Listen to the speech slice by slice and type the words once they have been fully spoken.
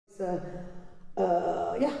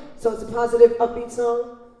Yeah, so it's a positive, upbeat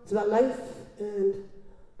song. It's about life, and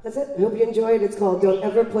that's it. I hope you enjoy it. It's called Don't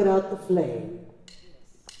Ever Put Out the Flame.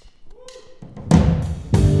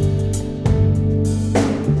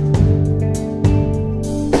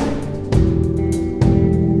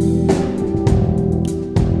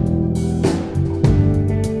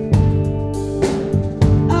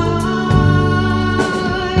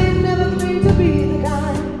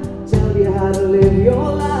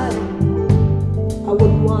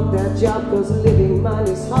 Job, 'cause living mine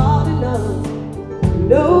is hard enough.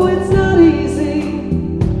 No, it's not easy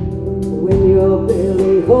when you're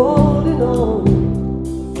barely holding on.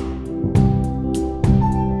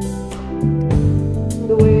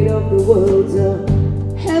 The weight of the world's a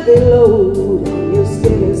heavy load. You're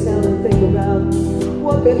scared as hell and think about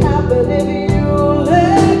what could happen if you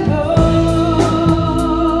let go.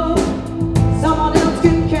 Someone else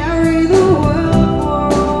can carry the world for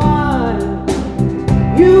a while.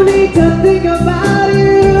 You need to think about you.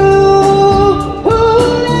 Who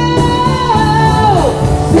knows?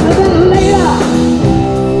 Sooner than later,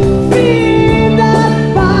 feed that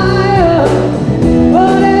fire.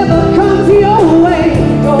 Whatever comes your way,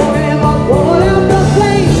 don't ever put out the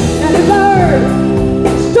flame. And it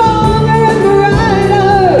burns stronger and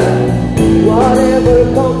brighter. Whatever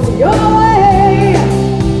comes your way,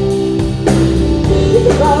 think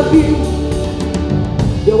about you.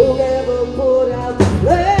 Don't ever put out the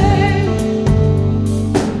flame.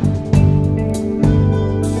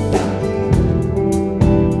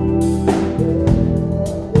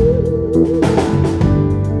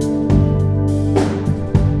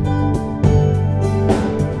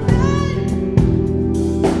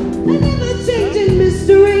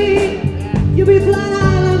 You'll be flying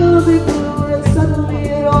high like a big balloon, and suddenly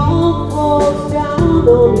it all falls down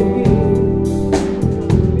on you.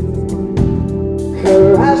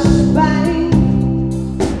 Crash, bang,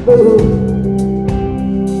 boom.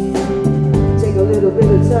 Take a little bit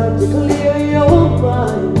of time to clear your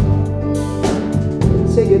mind.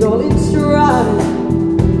 Take it all in stride.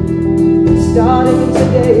 Starting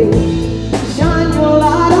today, shine your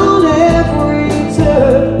light on every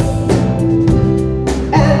turn.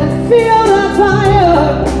 Feel the fire.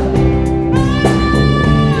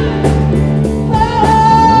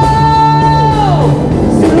 Oh,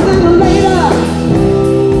 sooner than later,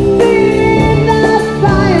 feed that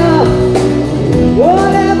fire.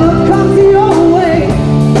 Whatever comes your way,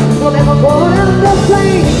 don't ever put out the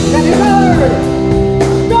flame. Let it burn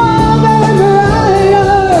stronger and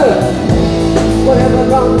brighter. Whatever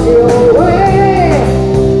comes your way,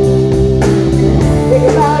 think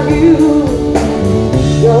about you.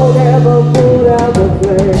 Don't ever put out the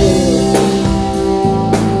flame.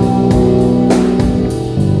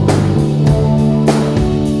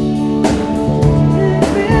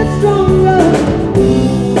 It's stronger.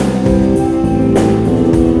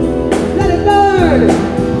 Let it burn.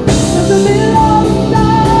 Just a little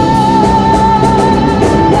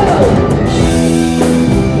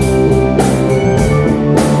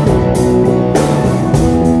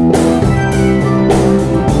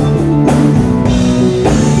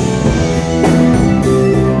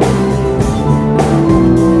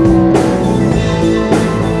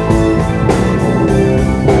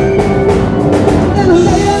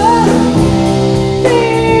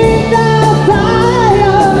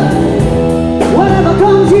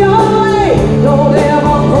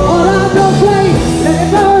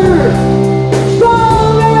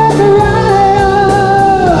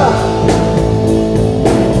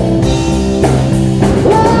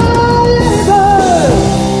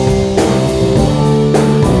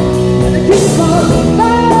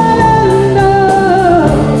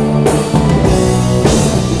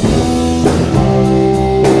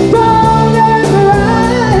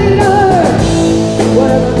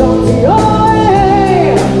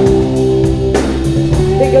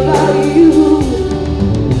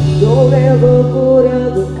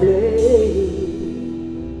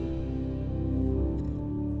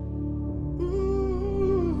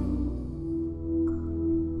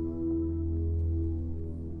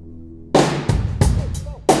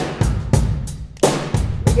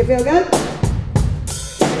you feel good?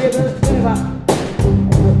 Give a bit of a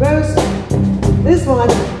boost. This one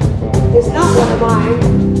is not one of mine.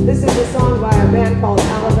 This is a song by a band called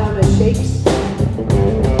Alabama Shakes.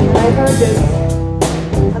 And I heard this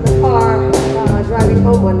in the car driving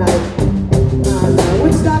home one night on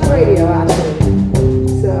Woodstock radio, actually.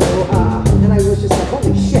 So, and I was just like,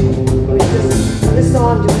 holy shit. This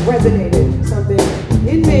song just resonated. Something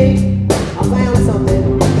in me. I found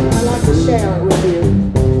something. I'd like to share it with you.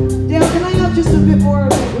 Dale, can I have just a bit more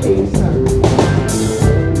of it, please, sir?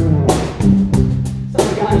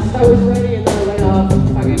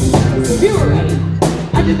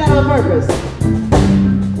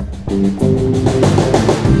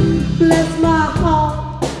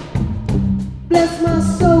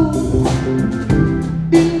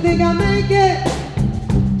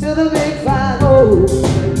 to the big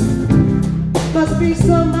 5-0. Must be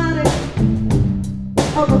somebody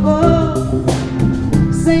up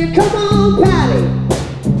above saying, come on, Patti,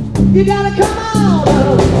 you gotta come on,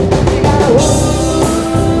 you gotta hold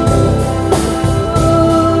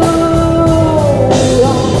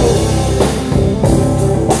on.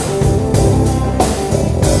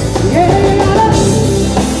 Yeah, you gotta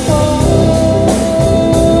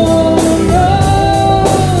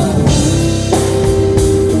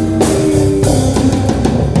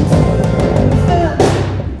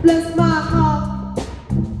bless my heart,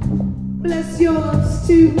 bless yours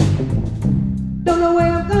too. Don't know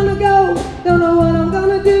where I'm gonna go, don't know what I'm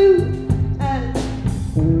gonna do. And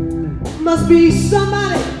must be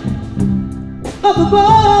somebody up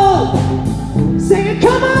above saying,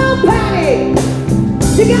 come on, Patti,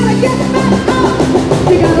 you gotta get back up,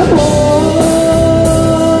 you gotta hold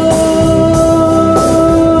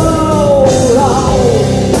on.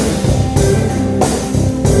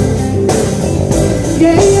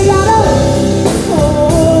 Yeah, you gotta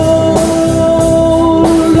hold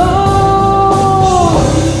on.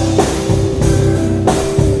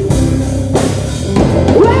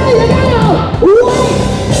 Well, you gotta wait.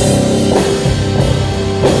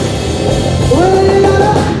 Well, you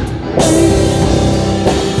gotta wait.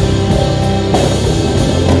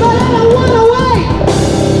 But I don't wanna wait.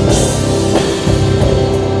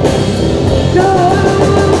 No, I don't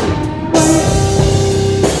wanna wait.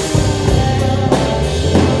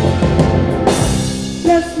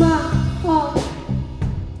 Bless my heart,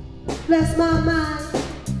 bless my mind.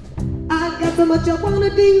 I got so much I wanna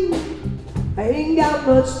do, I ain't got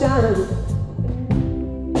much time.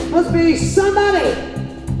 Must be somebody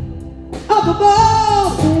up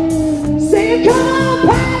above saying, come on,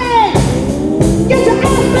 Patti, get your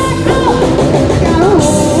ass back up. Gotta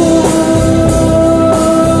hold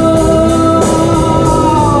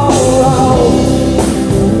on.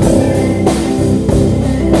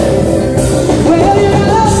 Well, you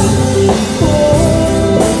gotta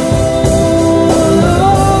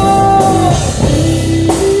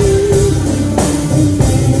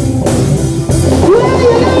well,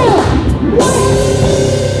 you gotta wait.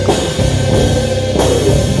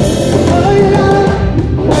 Well, you gotta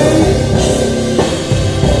wait.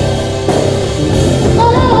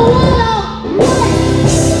 But I don't wanna wait.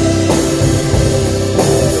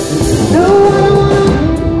 No, I don't wanna wait.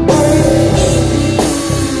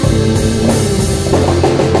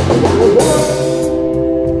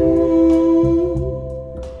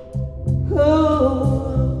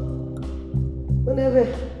 Whenever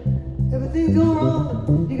everything's going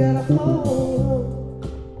wrong, you gotta hold on.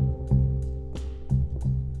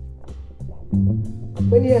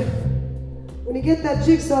 When you get that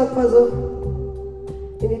jigsaw puzzle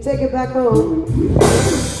and you take it back home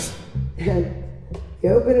and you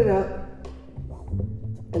open it up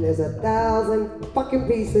and there's 1,000 fucking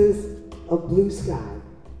pieces of blue sky.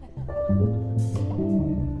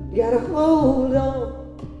 You gotta hold on.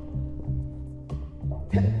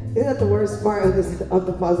 Isn't that the worst part of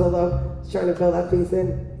the puzzle though? Just trying to fill that piece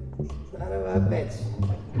in. Son of a bitch.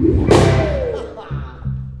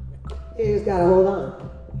 You just gotta hold on.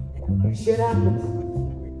 Shit happens.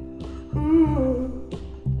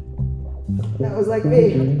 That was like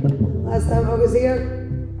me. Last time I was here.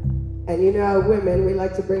 And you know how women, we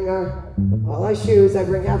like to bring all our shoes. I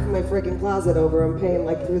bring half of my freaking closet over. I'm paying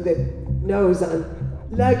like through the nose on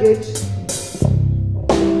luggage.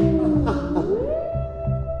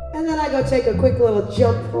 And then I go take a quick little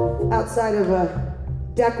jump outside of a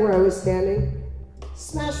deck where I was standing.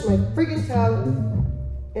 Smash my freaking toe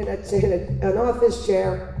in an office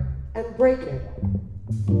chair and break it.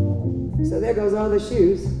 So there goes all the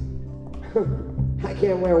shoes. I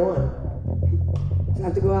can't wear one. So I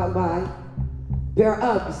have to go out and buy a pair of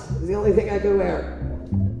Uggs. It's the only thing I can wear.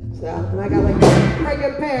 So, and I got like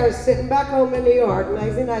freaking pairs sitting back home in New York,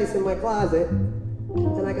 nice in my closet.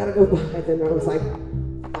 And I gotta go buy them. And I was like,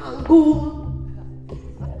 I'm cool.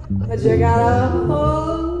 But you gotta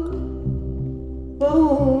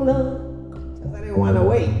hold on. Because I didn't want to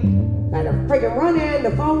wait. I had to freaking run in,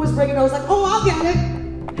 the phone was ringing, I was like, oh, I'll get it.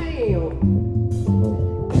 Damn.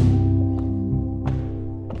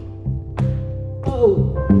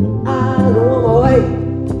 Oh.